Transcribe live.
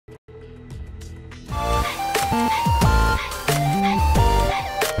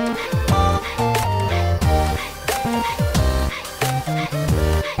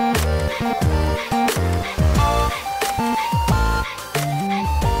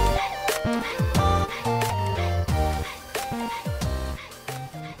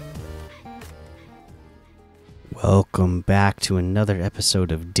Welcome back to another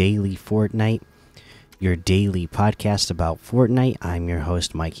episode of Daily Fortnite, your daily podcast about Fortnite. I'm your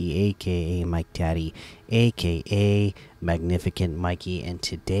host, Mikey, aka Mike Daddy, aka Magnificent Mikey, and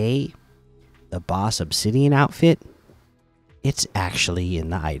today, the boss Obsidian outfit, it's actually in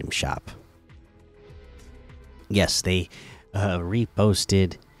the item shop. Yes, they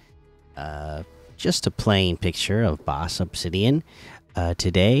reposted just a plain picture of boss Obsidian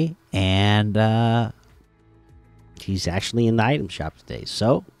today, and he's actually in the item shop today.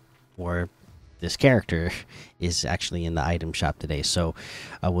 So, or this character is actually in the item shop today. So,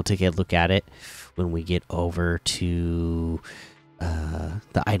 we'll take a look at it when we get over to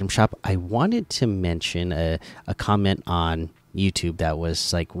the item shop. I wanted to mention a comment on YouTube that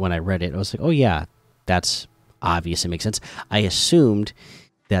was like, when I read it, I was like, oh, yeah, that's obvious. It makes sense. I assumed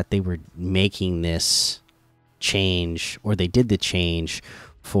that they were making this change, or they did the change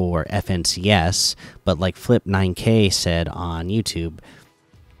for FNCS, but like Flip 9K said on YouTube,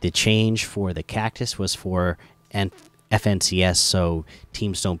 the change for the cactus was for FNCS, so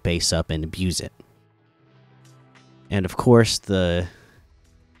teams don't base up and abuse it. And of course, those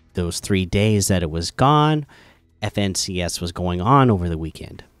 3 days that it was gone, FNCS was going on over the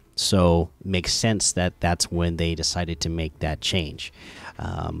weekend. So it makes sense that that's when they decided to make that change.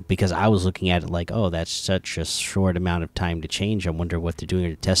 Because I was looking at it like, oh, that's such a short amount of time to change. I wonder what they're doing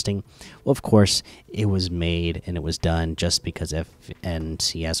in the testing. Well, of course, it was made and it was done just because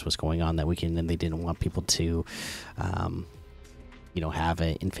FNCS was going on that weekend, and they didn't want people to, have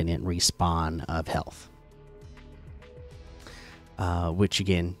an infinite respawn of health. Which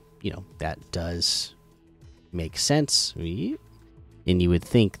again, that does make sense. And you would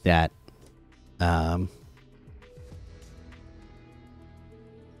think that,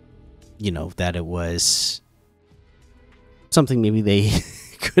 that it was something maybe they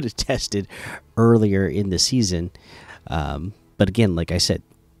could have tested earlier in the season. But again, like I said,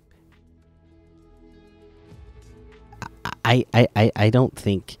 I don't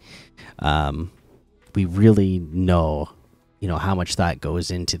think we really know, how much thought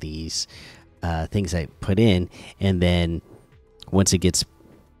goes into these things I put in, and then once it gets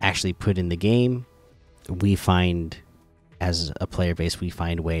actually put in the game, we find, as a player base, we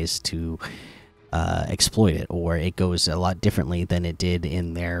find ways to exploit it, or it goes a lot differently than it did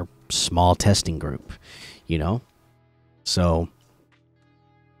in their small testing group, So,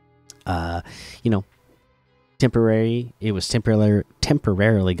 it was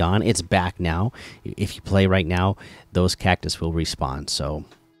temporarily gone. It's back now. If you play right now, those cactus will respawn. So,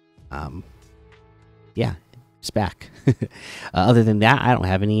 yeah. It's back. Other than that, I don't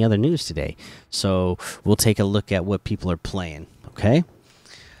have any other news today. So we'll take a look at what people are playing. Okay.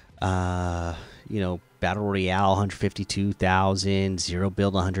 Battle Royale 152,000, Zero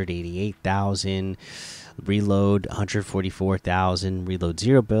Build 188,000, Reload 144,000, Reload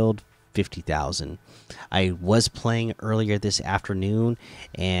Zero Build 50,000. I was playing earlier this afternoon,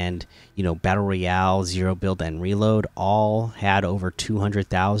 and Battle Royale, Zero Build, and Reload all had over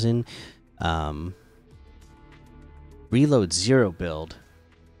 200,000. Reload Zero Build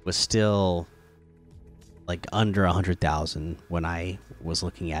was still like under 100,000 when I was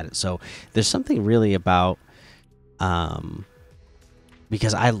looking at it. So there's something really about,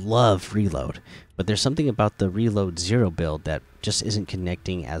 because I love Reload, but there's something about the Reload Zero Build that just isn't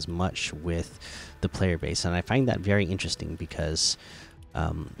connecting as much with the player base, and I find that very interesting because,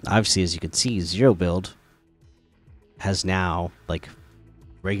 obviously, as you can see, Zero Build has now, like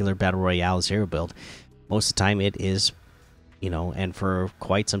regular Battle Royale Zero Build, most of the time it is, and for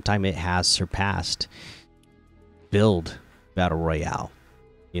quite some time it has surpassed build Battle Royale,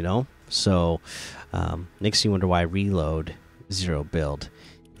 So, makes you wonder why Reload Zero Build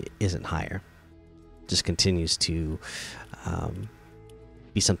isn't higher. Just continues to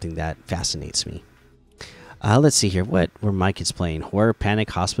be something that fascinates me. Let's see here. Where Mike is playing. Horror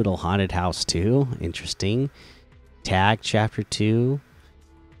Panic Hospital Haunted House 2. Interesting. Tag Chapter 2.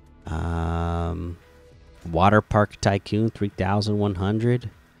 Water Park Tycoon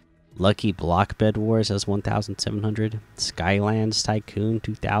 3,100. Lucky Block Bed Wars has 1,700. Skylands Tycoon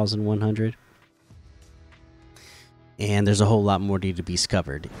 2,100. And there's a whole lot more to be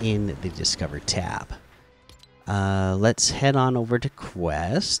discovered in the Discover tab. Let's head on over to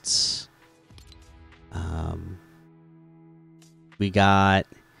quests. We got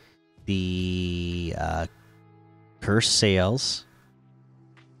the Curse Sales.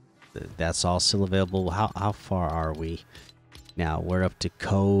 That's all still available. How far are we now? We're up to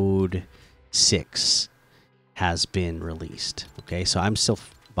code 6 has been released. Okay, so I'm still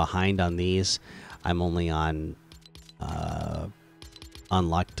behind on these. I'm only on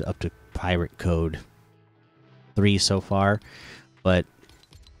unlocked up to pirate code 3 so far, but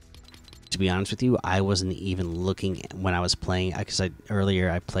to be honest with you, I wasn't even looking when I was playing, because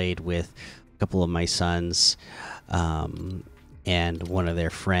earlier I played with a couple of my sons and one of their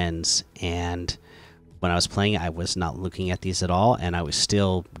friends, and when I was playing, I was not looking at these at all, and I was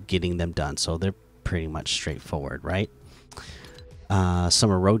still getting them done. So they're pretty much straightforward, right?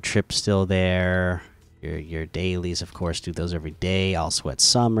 Summer road trip still there. Your dailies, of course, do those every day. All Sweat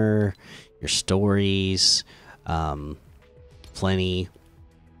Summer, your stories, plenty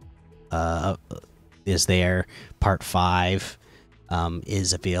is there. Part 5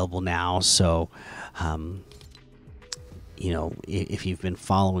 is available now, so you know, if you've been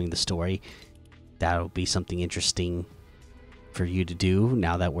following the story, that'll be something interesting for you to do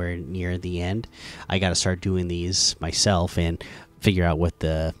now that we're near the end. I got to start doing these myself and figure out what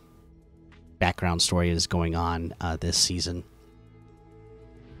the background story is going on this season.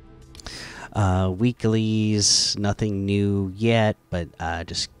 Weeklies, nothing new yet, but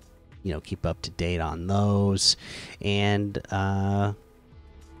just, you know, keep up to date on those. And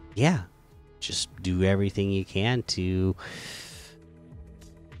yeah, just do everything you can to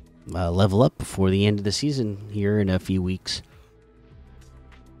level up before the end of the season here in a few weeks.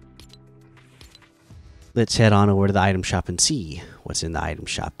 Let's head on over to the item shop and see what's in the item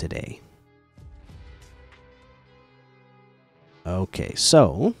shop today. Okay,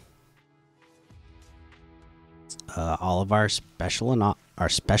 so all of our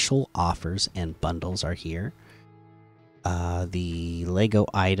special offers and bundles are here. The Lego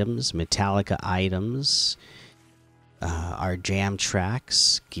items, Metallica items, our jam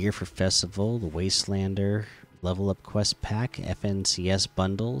tracks, gear for festival, the Wastelander level up quest pack, FNCS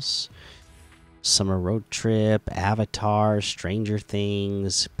bundles, summer road trip, Avatar, Stranger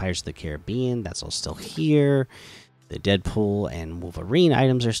Things, Pirates of the Caribbean. That's all still here. The Deadpool and Wolverine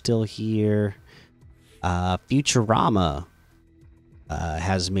items are still here. Futurama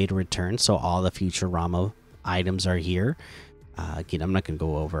has made a return, so all the Futurama items are here. Again, I'm not going to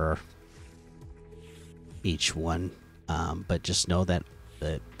go over each one, but just know that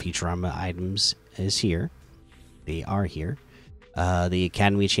the Futurama items is here. They are here. The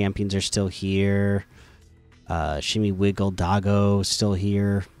Academy Champions are still here. Shimmy Wiggle Doggo still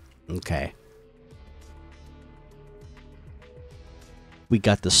here. Okay. We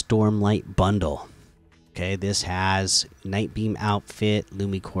got the Stormlight bundle. Okay, this has Nightbeam outfit,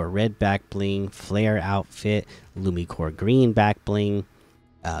 Lumicore red back bling, Flare outfit, Lumicore green back bling,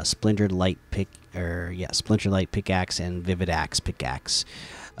 Splintered Light pickaxe and Vivid Axe pickaxe.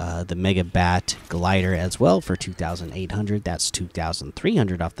 The Mega Bat glider as well for 2,800. That's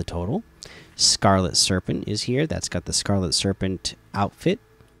 2,300 off the total. Scarlet Serpent is here. That's got the Scarlet Serpent outfit,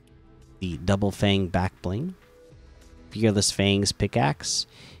 the Double Fang back bling, Fearless Fangs pickaxe,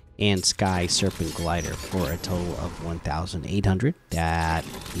 and Sky Serpent glider for a total of 1,800. That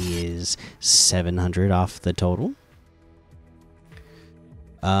is 700 off the total.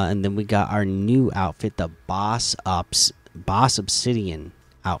 And then we got our new outfit, the Boss Obsidian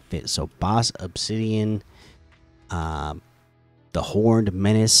outfit. So Boss Obsidian, the Horned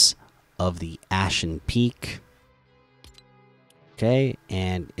Menace of the Ashen Peak. Okay,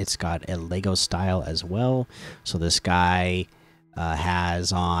 and it's got a Lego style as well. So this guy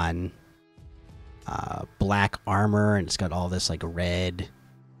has on black armor, and it's got all this like red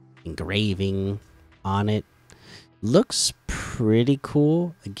engraving on it. Looks pretty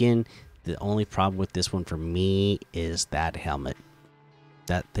cool. Again, the only problem with this one for me is that helmet.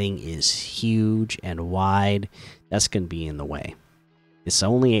 That thing is huge and wide. That's going to be in the way. It's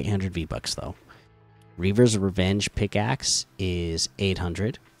only 800 V-Bucks though. Reaver's Revenge pickaxe is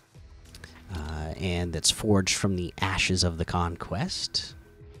 800. And that's forged from the ashes of the conquest.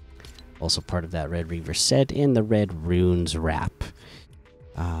 Also part of that Red Reaver set in the Red Runes wrap.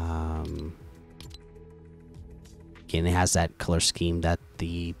 Again, it has that color scheme that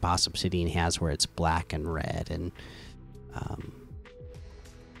the Boss Obsidian has, where it's black and red, and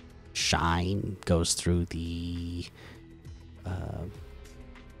shine goes through the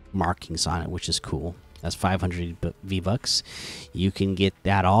markings on it, which is cool. That's 500 V-Bucks. You can get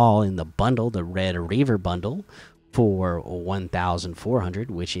that all in the bundle, the Red Reaver bundle, for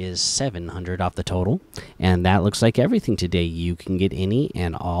 1,400, which is 700 off the total. And that looks like everything today. You can get any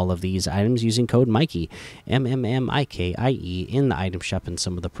and all of these items using code Mikey, MMMIKIE, in the item shop, and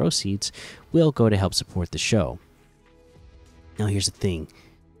some of the proceeds will go to help support the show. Now, here's the thing.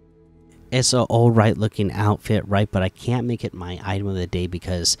 It's an alright looking outfit, right? But I can't make it my item of the day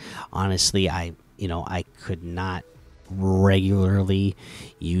because, honestly, I could not regularly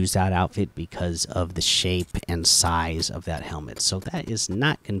use that outfit because of the shape and size of that helmet. So that is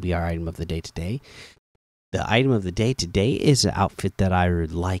not going to be our item of the day today. The item of the day today is an outfit that I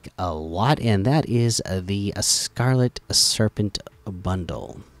like a lot, and that is the Scarlet Serpent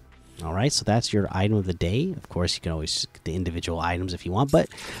bundle. All right, so that's your item of the day. Of course, you can always get the individual items if you want, but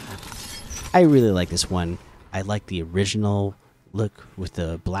I really like this one. I like the original look with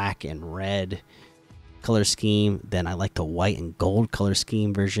the black and red color scheme. Then I like the white and gold color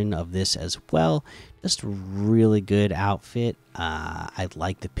scheme version of this as well. Just really good outfit. I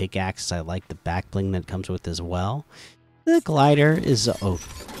like the pickaxe. I like the back bling that comes with as well. The glider is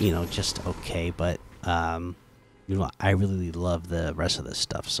just okay, but I really love the rest of this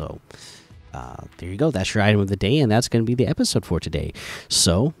stuff. So there you go. That's your item of the day, and that's going to be the episode for today.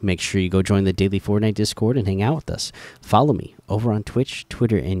 So make sure you go join the daily Fortnite Discord and hang out with us. Follow me over on Twitch,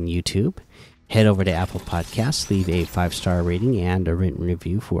 Twitter, and YouTube. Head over to Apple Podcasts, leave a 5-star rating and a written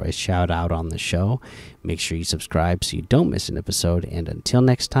review for a shout out on the show. Make sure you subscribe so you don't miss an episode. And until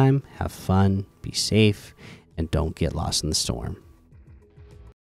next time, have fun, be safe, and don't get lost in the storm.